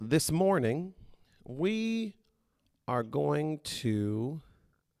this morning we are going to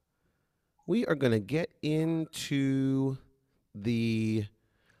get into the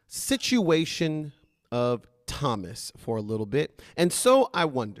situation of Thomas for a little bit. And so I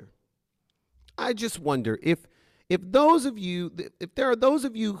just wonder if there are those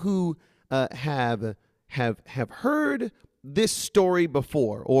of you who have heard this story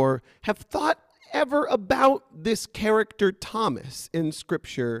before or have thought ever about this character Thomas in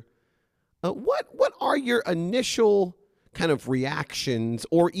Scripture, what are your initial kind of reactions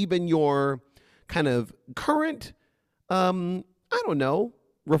or even your kind of current,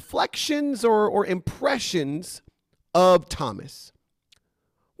 reflections or impressions of Thomas?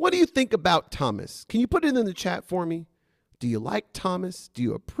 What do you think about Thomas? Can you put it in the chat for me? Do you like Thomas? Do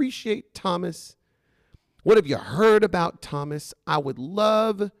you appreciate Thomas? What have you heard about Thomas? I would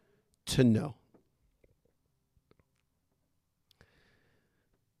love to know.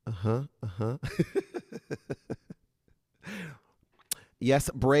 Yes,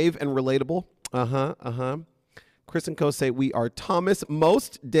 brave and relatable. Chris and Co say we are Thomas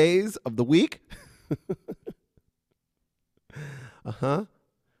most days of the week.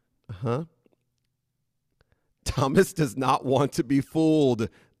 Thomas does not want to be fooled.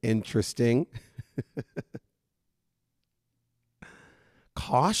 Interesting.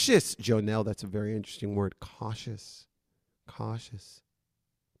 Cautious, Jonelle. That's a very interesting word. Cautious.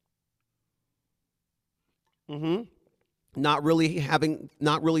 Not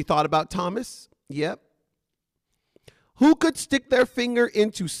really thought about Thomas. Yep. Who could stick their finger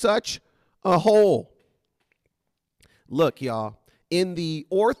into such a hole? Look, y'all, in the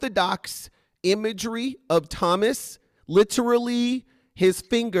Orthodox imagery of Thomas, literally his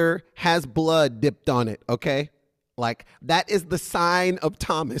finger has blood dipped on it, okay? Like, that is the sign of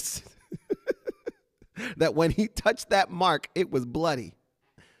Thomas. That when he touched that mark, it was bloody.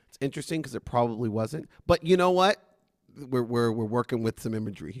 It's interesting because it probably wasn't. But you know what? We're working with some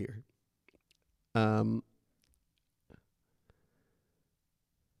imagery here.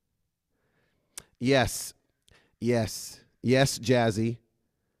 Yes, Jazzy.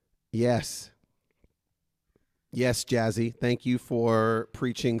 Yes, Jazzy. Thank you for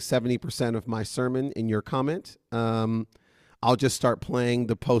preaching 70% of my sermon in your comment. I'll just start playing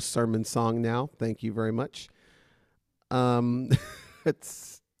the post-sermon song now. Thank you very much. I'm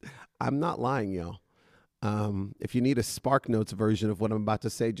not lying, y'all. If you need a Spark Notes version of what I'm about to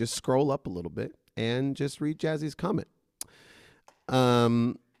say, just scroll up a little bit and just read Jazzy's comment.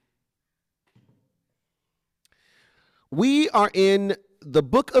 We are in the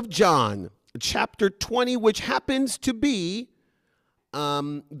book of John, chapter 20, which happens to be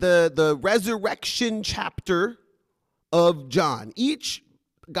the resurrection chapter of John. Each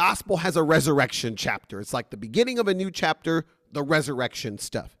gospel has a resurrection chapter. It's like the beginning of a new chapter, the resurrection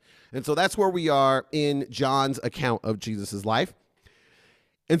stuff. And so that's where we are in John's account of Jesus' life.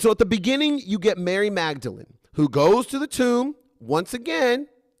 And so at the beginning, you get Mary Magdalene, who goes to the tomb. Once again,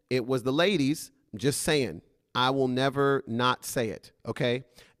 it was the ladies. I'm just saying, I will never not say it, okay?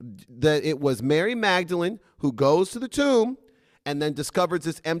 It was Mary Magdalene who goes to the tomb and then discovers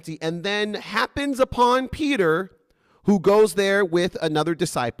it's empty, and then happens upon Peter, who goes there with another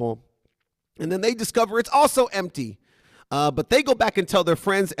disciple. And then they discover it's also empty. But they go back and tell their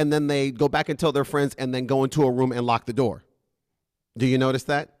friends, and then they go back and tell their friends, and then go into a room and lock the door. Do you notice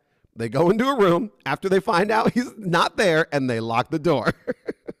that? They go into a room after they find out he's not there, and they lock the door.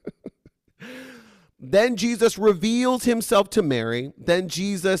 Then Jesus reveals himself to Mary. Then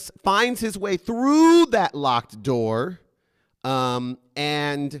Jesus finds his way through that locked door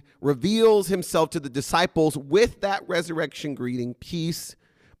and reveals himself to the disciples with that resurrection greeting, peace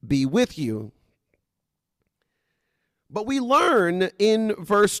be with you. But we learn in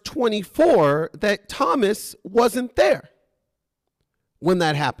verse 24 that Thomas wasn't there when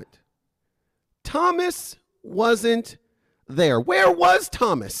that happened. Thomas wasn't there. Where was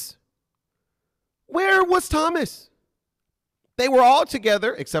Thomas? Where was Thomas? They were all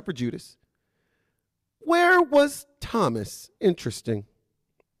together except for Judas. Where was Thomas? Interesting.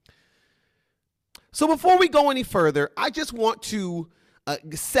 So before we go any further, I just want to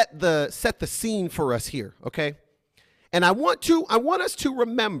set the scene for us here, okay? And I want us to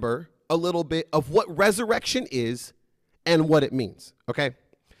remember a little bit of what resurrection is and what it means, okay?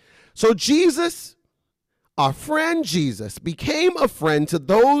 So Jesus, our friend Jesus, became a friend to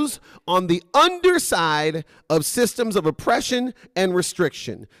those on the underside of systems of oppression and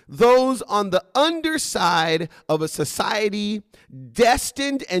restriction, those on the underside of a society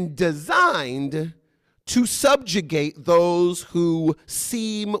destined and designed to subjugate those who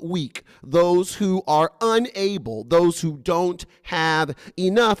seem weak, those who are unable, those who don't have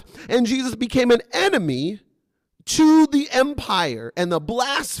enough. And Jesus became an enemy to the empire and the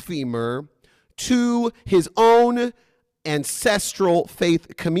blasphemer to his own ancestral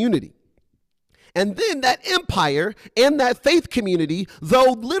faith community. And then that empire and that faith community,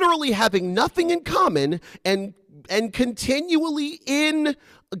 though literally having nothing in common and continually in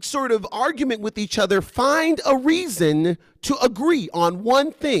sort of argument with each other, find a reason to agree on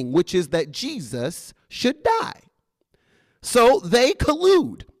one thing, which is that Jesus should die. So they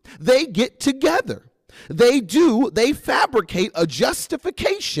collude, they get together. They fabricate a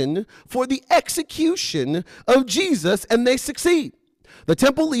justification for the execution of Jesus, and they succeed. The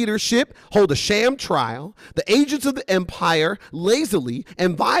temple leadership hold a sham trial. The agents of the empire lazily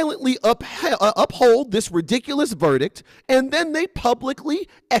and violently uphold this ridiculous verdict, and then they publicly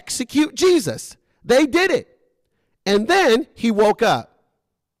execute Jesus. They did it. And then he woke up.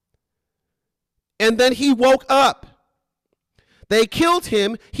 They killed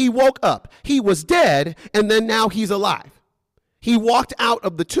him. He woke up. He was dead, and then now he's alive. He walked out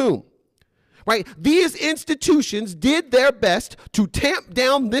of the tomb. Right? These institutions did their best to tamp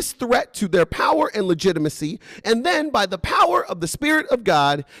down this threat to their power and legitimacy, and then by the power of the Spirit of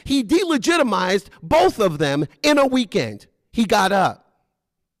God, he delegitimized both of them in a weekend. He got up.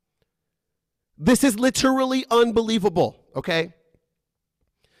 This is literally unbelievable, okay?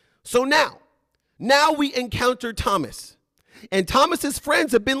 So now we encounter Thomas, and Thomas's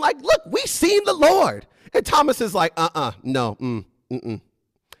friends have been like, look, we've seen the Lord. And Thomas is like, no,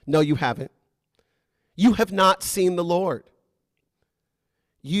 no, you haven't. You have not seen the Lord.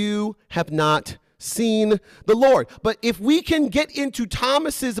 You have not seen the Lord. But if we can get into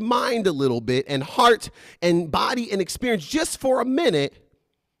Thomas's mind a little bit and heart and body and experience just for a minute,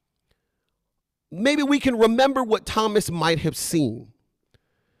 maybe we can remember what Thomas might have seen.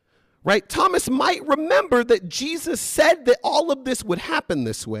 Right? Thomas might remember that Jesus said that all of this would happen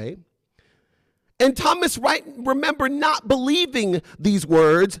this way. And Thomas remember not believing these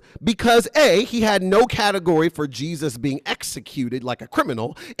words because A, he had no category for Jesus being executed like a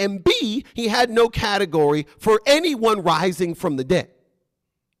criminal, and B, he had no category for anyone rising from the dead.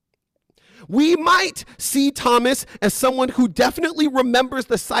 We might see Thomas as someone who definitely remembers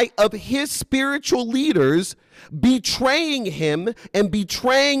the sight of his spiritual leaders betraying him and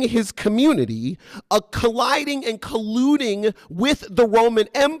betraying his community, colliding and colluding with the Roman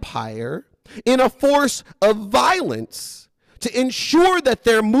Empire in a force of violence to ensure that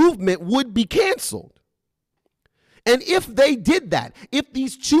their movement would be canceled. And if they did that, if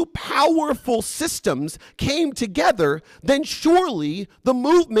these two powerful systems came together, then surely the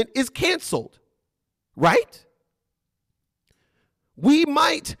movement is canceled, right? We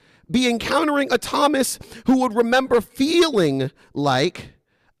might be encountering a Thomas who would remember feeling like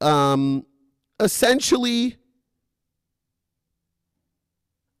essentially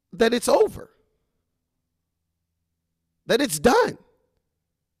that it's over, that it's done.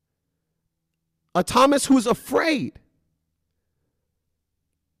 A Thomas who's afraid.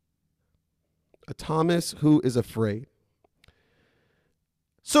 A Thomas who is afraid.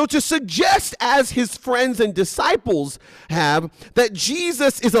 So to suggest, as his friends and disciples have, that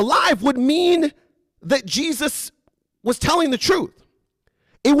Jesus is alive would mean that Jesus was telling the truth.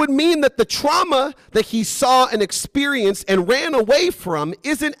 It would mean that the trauma that he saw and experienced and ran away from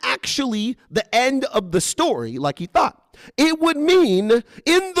isn't actually the end of the story like he thought. It would mean,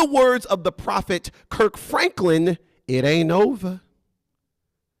 in the words of the prophet Kirk Franklin, it ain't over.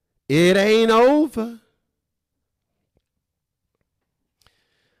 It ain't over.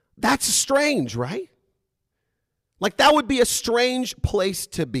 That's strange, right? Like that would be a strange place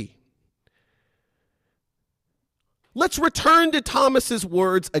to be. Let's return to Thomas's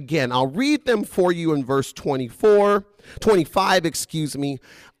words again. I'll read them for you in verse 25,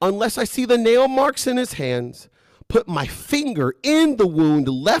 Unless I see the nail marks in his hands, put my finger in the wound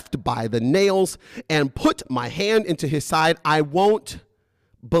left by the nails, and put my hand into his side, I won't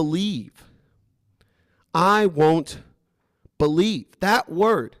believe. I won't believe. That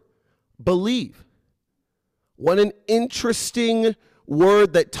word, believe. What an interesting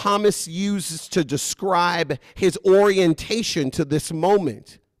word that Thomas uses to describe his orientation to this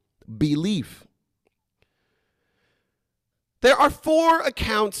moment. Belief. There are 4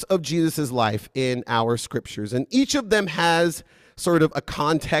 accounts of Jesus' life in our scriptures, and each of them has sort of a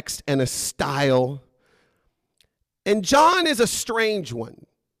context and a style. And John is a strange one.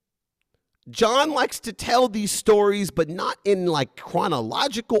 John likes to tell these stories, but not in like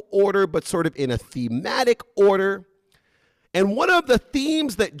chronological order, but sort of in a thematic order. And one of the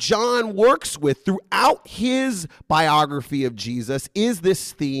themes that John works with throughout his biography of Jesus is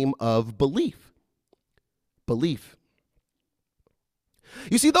this theme of belief. Belief.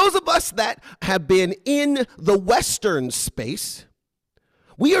 You see, those of us that have been in the Western space,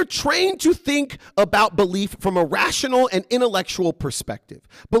 we are trained to think about belief from a rational and intellectual perspective.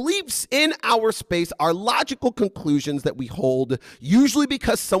 Beliefs in our space are logical conclusions that we hold, usually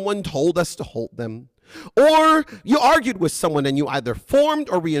because someone told us to hold them. Or you argued with someone and you either formed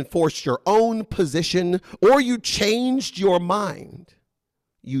or reinforced your own position, or you changed your mind.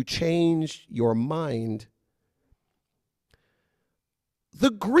 You changed your mind. The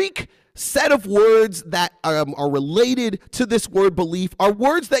Greek set of words that are related to this word belief are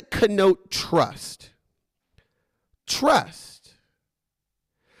words that connote trust. Trust.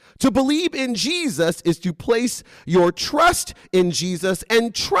 To believe in Jesus is to place your trust in Jesus,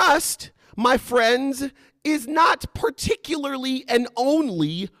 and trust, my friends, is not particularly and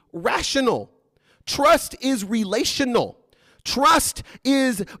only rational. Trust is relational. Trust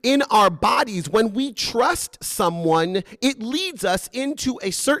is in our bodies. When we trust someone, it leads us into a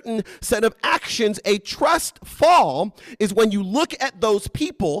certain set of actions. A trust fall is when you look at those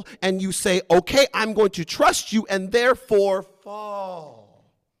people and you say, okay, I'm going to trust you, and therefore fall.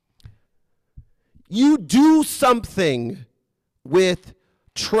 You do something with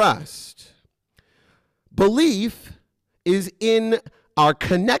trust. Belief is in our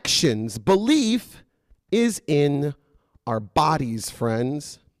connections. Belief is in our bodies,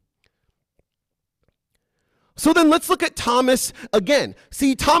 friends. So then let's look at Thomas again.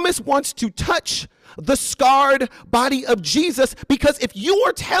 See, Thomas wants to touch the scarred body of Jesus, because if you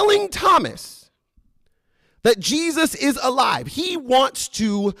are telling Thomas that Jesus is alive, he wants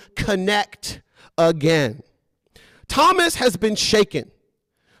to connect again. Thomas has been shaken.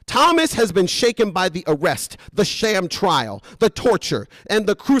 Thomas has been shaken by the arrest, the sham trial, the torture, and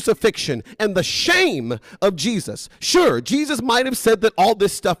the crucifixion, and the shame of Jesus. Sure, Jesus might have said that all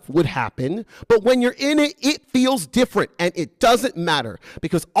this stuff would happen, but when you're in it, it feels different, and it doesn't matter,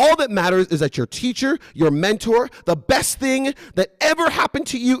 because all that matters is that your teacher, your mentor, the best thing that ever happened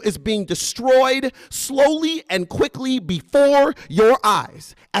to you is being destroyed slowly and quickly before your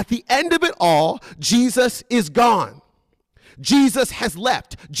eyes. At the end of it all, Jesus is gone. Jesus has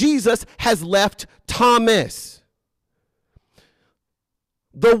left. Jesus has left Thomas.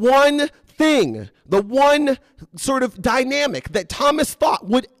 The one thing, the one sort of dynamic that Thomas thought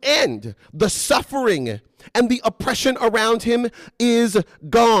would end the suffering and the oppression around him is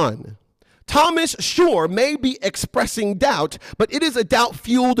gone. Thomas, sure, may be expressing doubt, but it is a doubt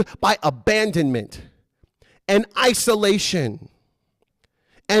fueled by abandonment and isolation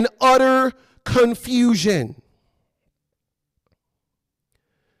and utter confusion.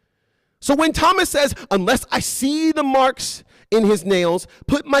 So when Thomas says, unless I see the marks in his nails,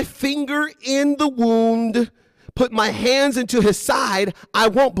 put my finger in the wound, put my hands into his side, I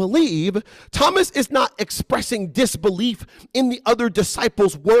won't believe, Thomas is not expressing disbelief in the other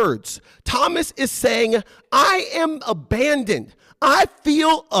disciples' words. Thomas is saying, I am abandoned. I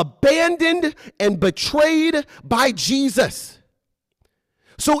feel abandoned and betrayed by Jesus.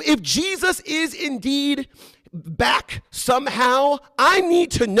 So if Jesus is indeed back somehow, I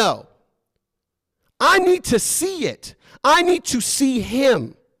need to know. I need to see it. I need to see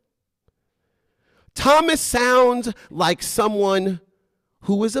him. Thomas sounds like someone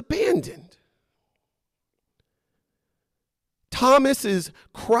who is abandoned. Thomas's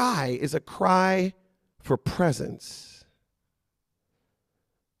cry is a cry for presence.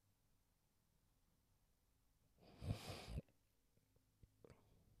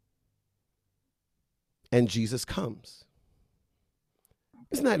 And Jesus comes.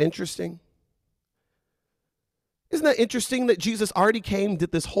 Isn't that interesting? Isn't that interesting that Jesus already came,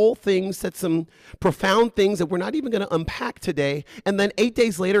 did this whole thing, said some profound things that we're not even going to unpack today, and then 8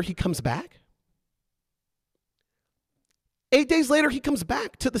 days later, he comes back? 8 days later, he comes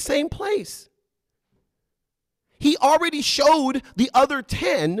back to the same place. He already showed the other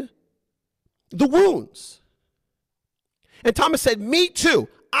 10 the wounds. And Thomas said, me too,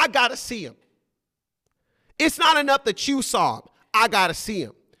 I got to see him. It's not enough that you saw him, I got to see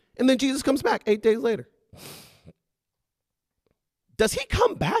him. And then Jesus comes back 8 days later. Does he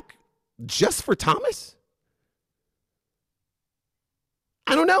come back just for Thomas?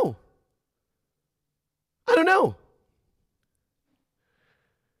 I don't know.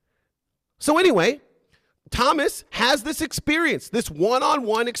 So anyway, Thomas has this experience, this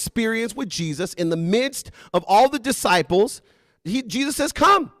one-on-one experience with Jesus in the midst of all the disciples. Jesus says,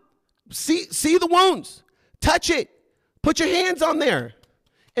 come, see the wounds, touch it, put your hands on there.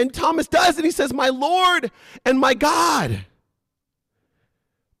 And Thomas does, and he says, my Lord and my God.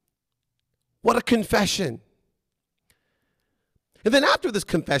 What a confession. And then after this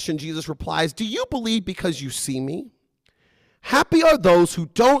confession, Jesus replies, do you believe because you see me? Happy are those who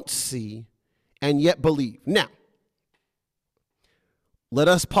don't see and yet believe. Now, let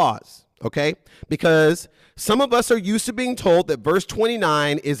us pause, okay? Because some of us are used to being told that verse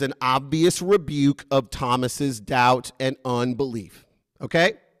 29 is an obvious rebuke of Thomas's doubt and unbelief,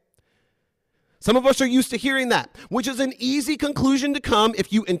 okay? Some of us are used to hearing that, which is an easy conclusion to come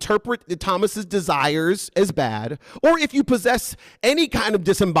if you interpret Thomas's desires as bad, or if you possess any kind of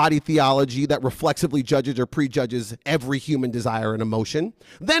disembodied theology that reflexively judges or prejudges every human desire and emotion.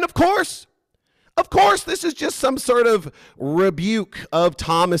 Then, of course, this is just some sort of rebuke of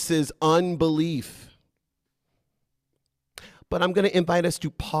Thomas's unbelief. But I'm going to invite us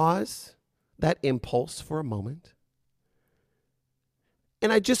to pause that impulse for a moment.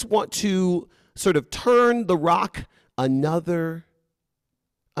 And I just want to sort of turn the rock another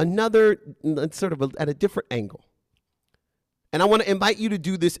sort of at a different angle. And I want to invite you to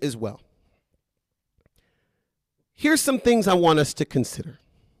do this as well. Here's some things I want us to consider.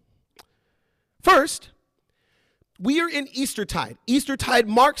 First, we are in Eastertide. Eastertide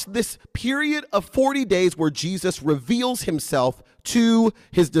marks this period of 40 days where Jesus reveals himself to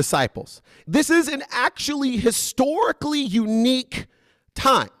his disciples. This is an actually historically unique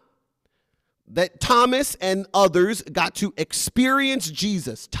time that Thomas and others got to experience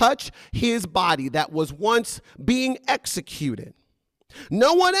Jesus, touch his body that was once being executed.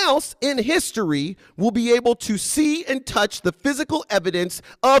 No one else in history will be able to see and touch the physical evidence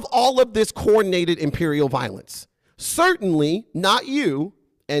of all of this coordinated imperial violence. Certainly not you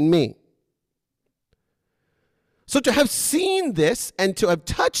and me. So to have seen this and to have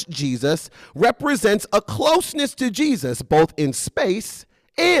touched Jesus represents a closeness to Jesus, both in space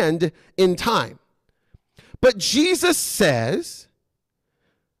and in time. But Jesus says,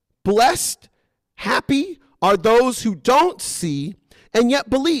 blessed, happy are those who don't see and yet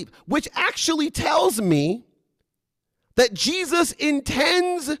believe, which actually tells me that Jesus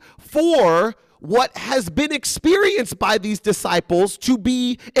intends for what has been experienced by these disciples to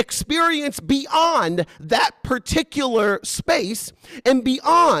be experienced beyond that particular space and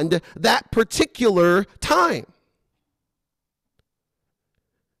beyond that particular time.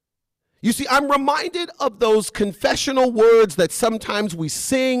 You see, I'm reminded of those confessional words that sometimes we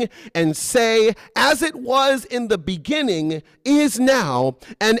sing and say, as it was in the beginning, is now,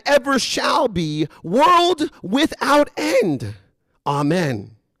 and ever shall be, world without end.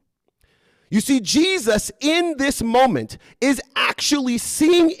 Amen. You see, Jesus in this moment is actually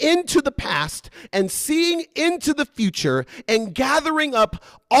seeing into the past and seeing into the future and gathering up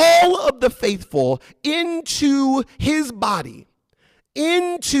all of the faithful into his body,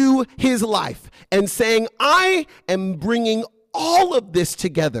 into his life, and saying, I am bringing all of this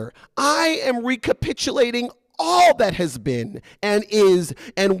together. I am recapitulating all that has been and is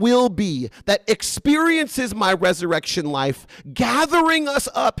and will be, that experiences my resurrection life, gathering us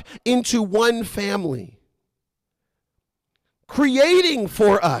up into one family, creating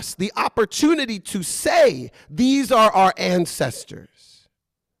for us the opportunity to say, these are our ancestors,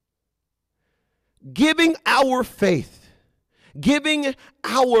 giving our faith, giving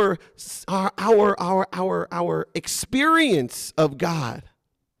our experience of God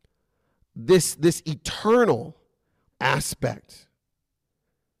this eternal aspect.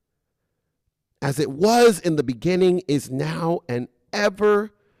 As it was in the beginning, is now, and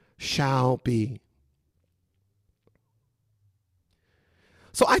ever shall be.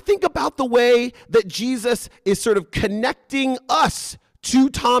 So I think about the way that Jesus is sort of connecting us to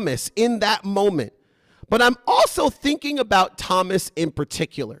Thomas in that moment. But I'm also thinking about Thomas in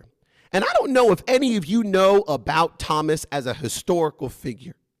particular. And I don't know if any of you know about Thomas as a historical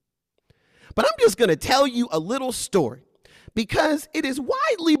figure. But I'm just going to tell you a little story, because it is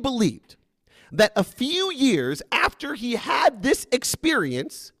widely believed that a few years after he had this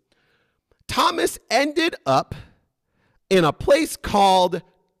experience, Thomas ended up in a place called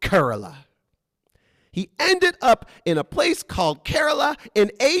Kerala. He ended up in a place called Kerala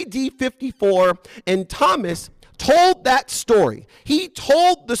in AD 54, and Thomas told that story. He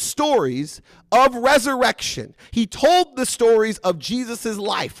told the stories of resurrection. He told the stories of Jesus'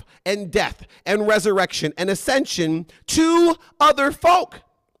 life and death and resurrection and ascension to other folk,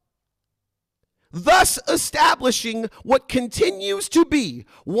 thus establishing what continues to be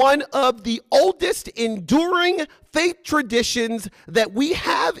one of the oldest enduring faith traditions that we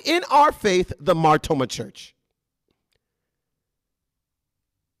have in our faith, the Mar Thoma Church.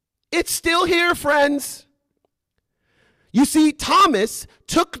 It's still here, friends. You see, Thomas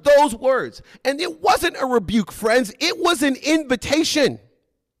took those words, and it wasn't a rebuke, friends. It was an invitation.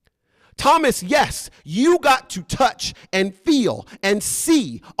 Thomas, yes, you got to touch and feel and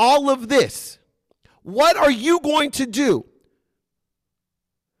see all of this. What are you going to do?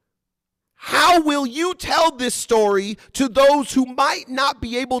 How will you tell this story to those who might not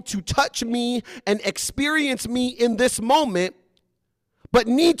be able to touch me and experience me in this moment, but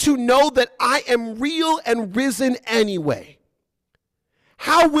need to know that I am real and risen anyway?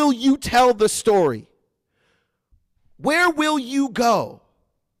 How will you tell the story? Where will you go?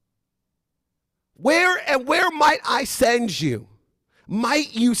 Where might I send you?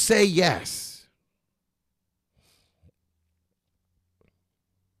 Might you say yes?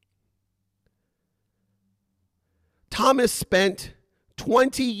 Thomas spent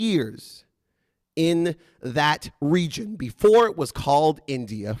 20 years in that region before it was called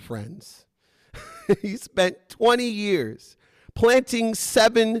India, friends. He spent 20 years planting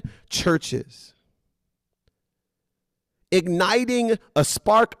 7 churches, igniting a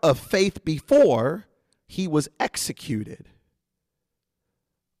spark of faith before he was executed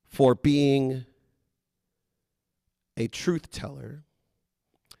for being a truth teller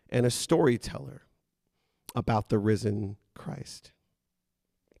and a storyteller about the risen Christ.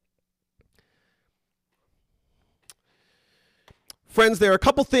 Friends, there are a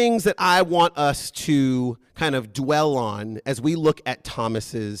couple things that I want us to kind of dwell on as we look at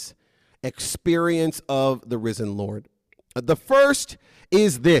Thomas's experience of the risen Lord. The first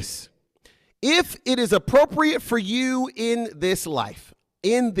is this: if it is appropriate for you in this life,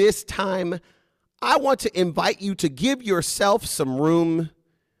 in this time, I want to invite you to give yourself some room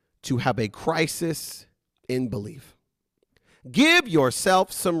to have a crisis in belief. Give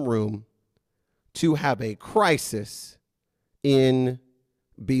yourself some room to have a crisis in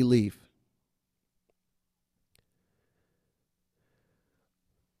belief.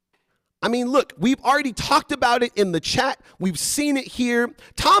 I mean, look, we've already talked about it in the chat. We've seen it here.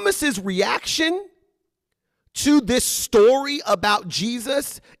 Thomas's reaction to this story about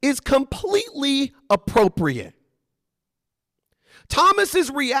Jesus is completely appropriate. Thomas's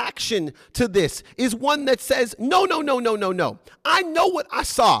reaction to this is one that says, no. I know what I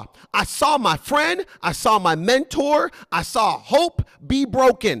saw. I saw my friend. I saw my mentor. I saw hope be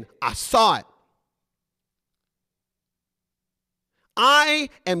broken. I saw it. I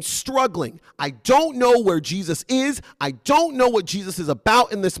am struggling. I don't know where Jesus is. I don't know what Jesus is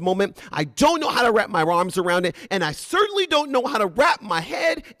about in this moment. I don't know how to wrap my arms around it. And I certainly don't know how to wrap my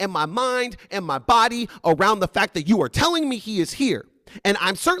head and my mind and my body around the fact that you are telling me he is here. And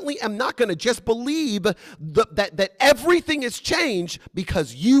I certainly am not going to just believe that everything has changed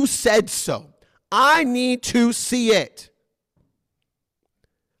because you said so. I need to see it.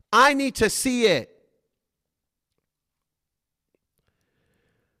 I need to see it.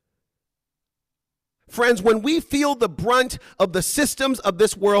 Friends, when we feel the brunt of the systems of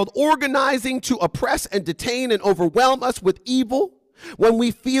this world organizing to oppress and detain and overwhelm us with evil, when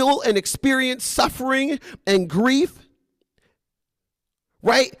we feel and experience suffering and grief,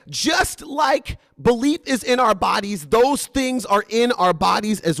 right? Just like belief is in our bodies, those things are in our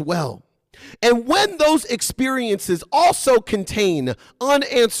bodies as well. And when those experiences also contain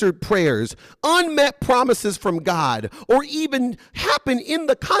unanswered prayers, unmet promises from God, or even happen in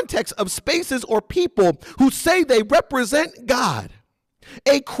the context of spaces or people who say they represent God,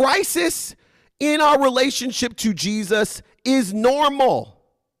 a crisis in our relationship to Jesus is normal.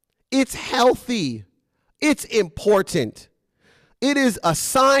 It's healthy. It's important. It is a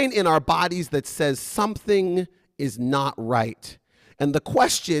sign in our bodies that says something is not right. And the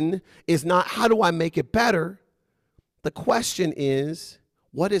question is not, how do I make it better? The question is,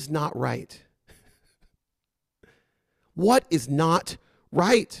 what is not right? What is not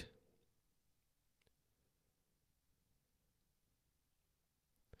right?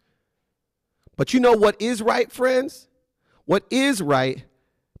 But you know what is right, friends? What is right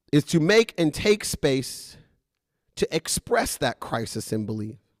is to make and take space to express that crisis in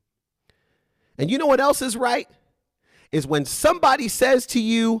belief. And you know what else is right? Is when somebody says to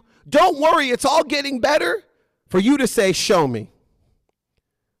you, don't worry, it's all getting better, for you to say, show me.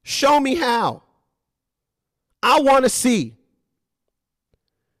 Show me how. I want to see.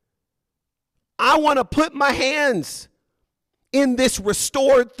 I want to put my hands in this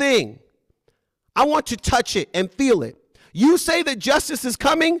restored thing. I want to touch it and feel it. You say that justice is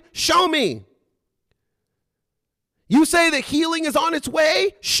coming, show me. You say that healing is on its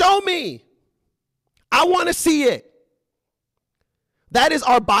way, show me. I want to see it. That is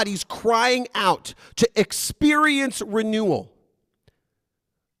our bodies crying out to experience renewal.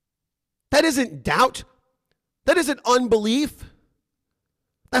 That isn't doubt. That isn't unbelief.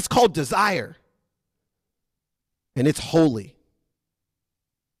 That's called desire. And it's holy.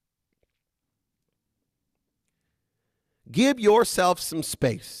 Give yourself some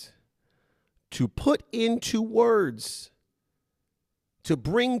space to put into words, to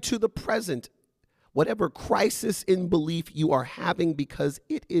bring to the present whatever crisis in belief you are having, because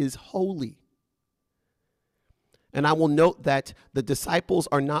it is holy. And I will note that the disciples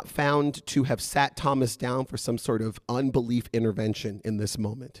are not found to have sat Thomas down for some sort of unbelief intervention in this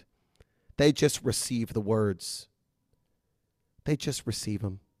moment. They just receive the words. They just receive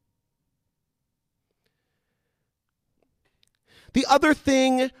them. The other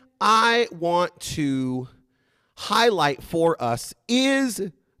thing I want to highlight for us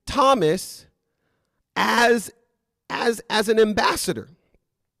is Thomas as an ambassador.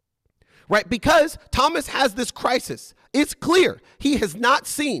 Right? Because Thomas has this crisis. It's clear he has not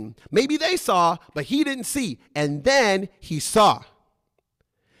seen. Maybe they saw, but he didn't see. And then he saw.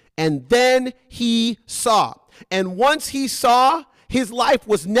 And then he saw. And once he saw, his life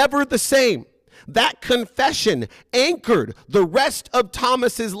was never the same. That confession anchored the rest of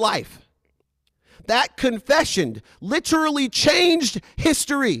Thomas's life. That confession literally changed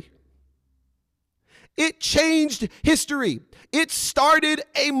history. It changed history. It started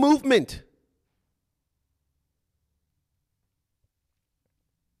a movement.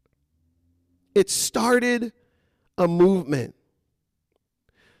 It started a movement.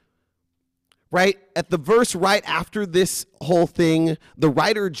 Right? At the verse right after this whole thing, the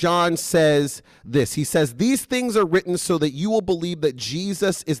writer John says this. He says, "These things are written so that you will believe that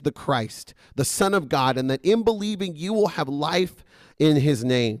Jesus is the Christ, the Son of God, and that in believing you will have life in his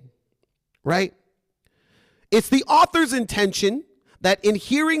name." Right? It's the author's intention that in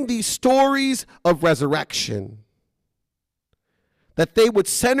hearing these stories of resurrection, that they would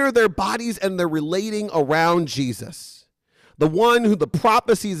center their bodies and their relating around Jesus, the one who the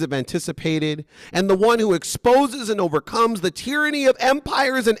prophecies have anticipated, and the one who exposes and overcomes the tyranny of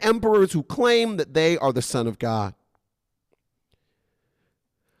empires and emperors who claim that they are the Son of God.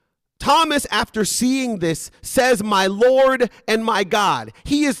 Thomas, after seeing this, says, "My Lord and my God."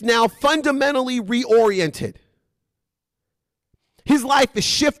 He is now fundamentally reoriented. His life is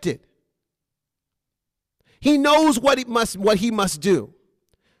shifted. He knows what he must do.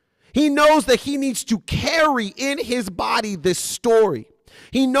 He knows that he needs to carry in his body this story.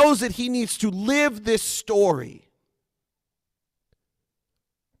 He knows that he needs to live this story.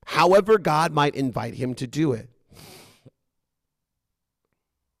 However God might invite him to do it.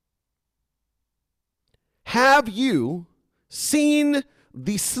 Have you seen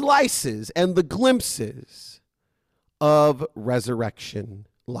the slices and the glimpses of resurrection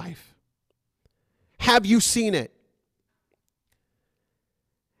life? Have you seen it?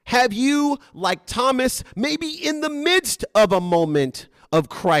 Have you, like Thomas, maybe in the midst of a moment of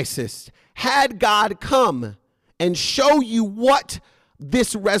crisis, had God come and show you what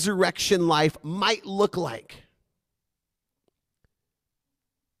this resurrection life might look like?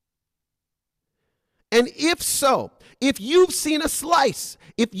 And if so, if you've seen a slice,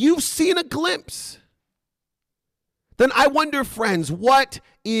 if you've seen a glimpse, then I wonder, friends, what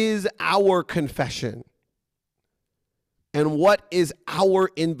is our confession? And what is our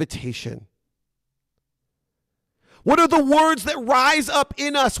invitation? What are the words that rise up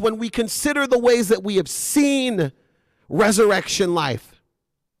in us when we consider the ways that we have seen resurrection life?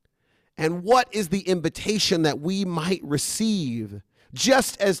 And what is the invitation that we might receive,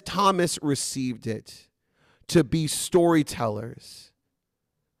 just as Thomas received it, to be storytellers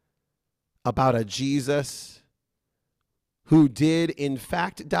about a Jesus who did in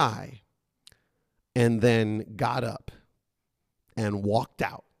fact die and then got up and walked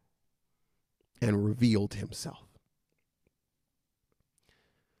out and revealed himself?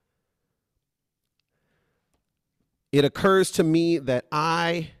 It occurs to me that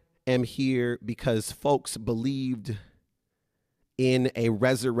I am here because folks believed in a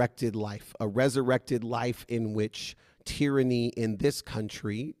resurrected life in which tyranny in this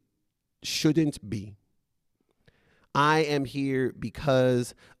country shouldn't be. I am here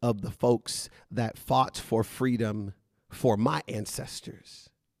because of the folks that fought for freedom for my ancestors.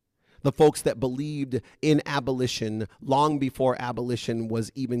 The folks that believed in abolition long before abolition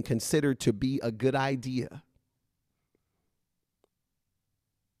was even considered to be a good idea.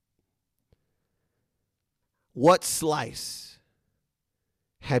 What slice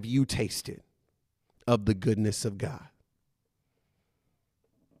have you tasted of the goodness of God?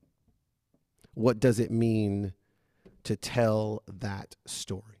 What does it mean to tell that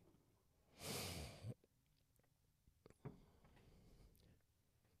story?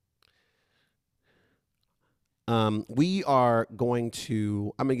 I'm going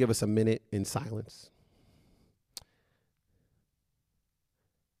to give us a minute in silence.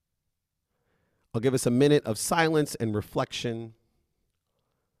 I'll give us a minute of silence and reflection.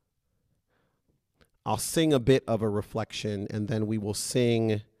 I'll sing a bit of a reflection, and then we will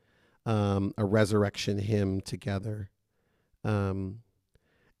sing a resurrection hymn together. And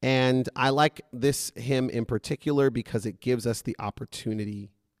I like this hymn in particular because it gives us the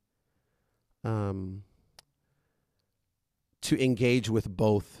opportunity to engage with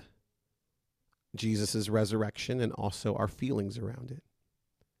both Jesus' resurrection and also our feelings around it,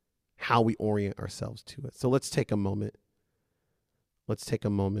 how we orient ourselves to it. So let's take a moment. Let's take a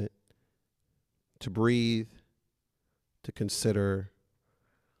moment to breathe, to consider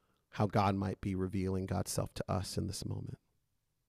how God might be revealing God's self to us in this moment.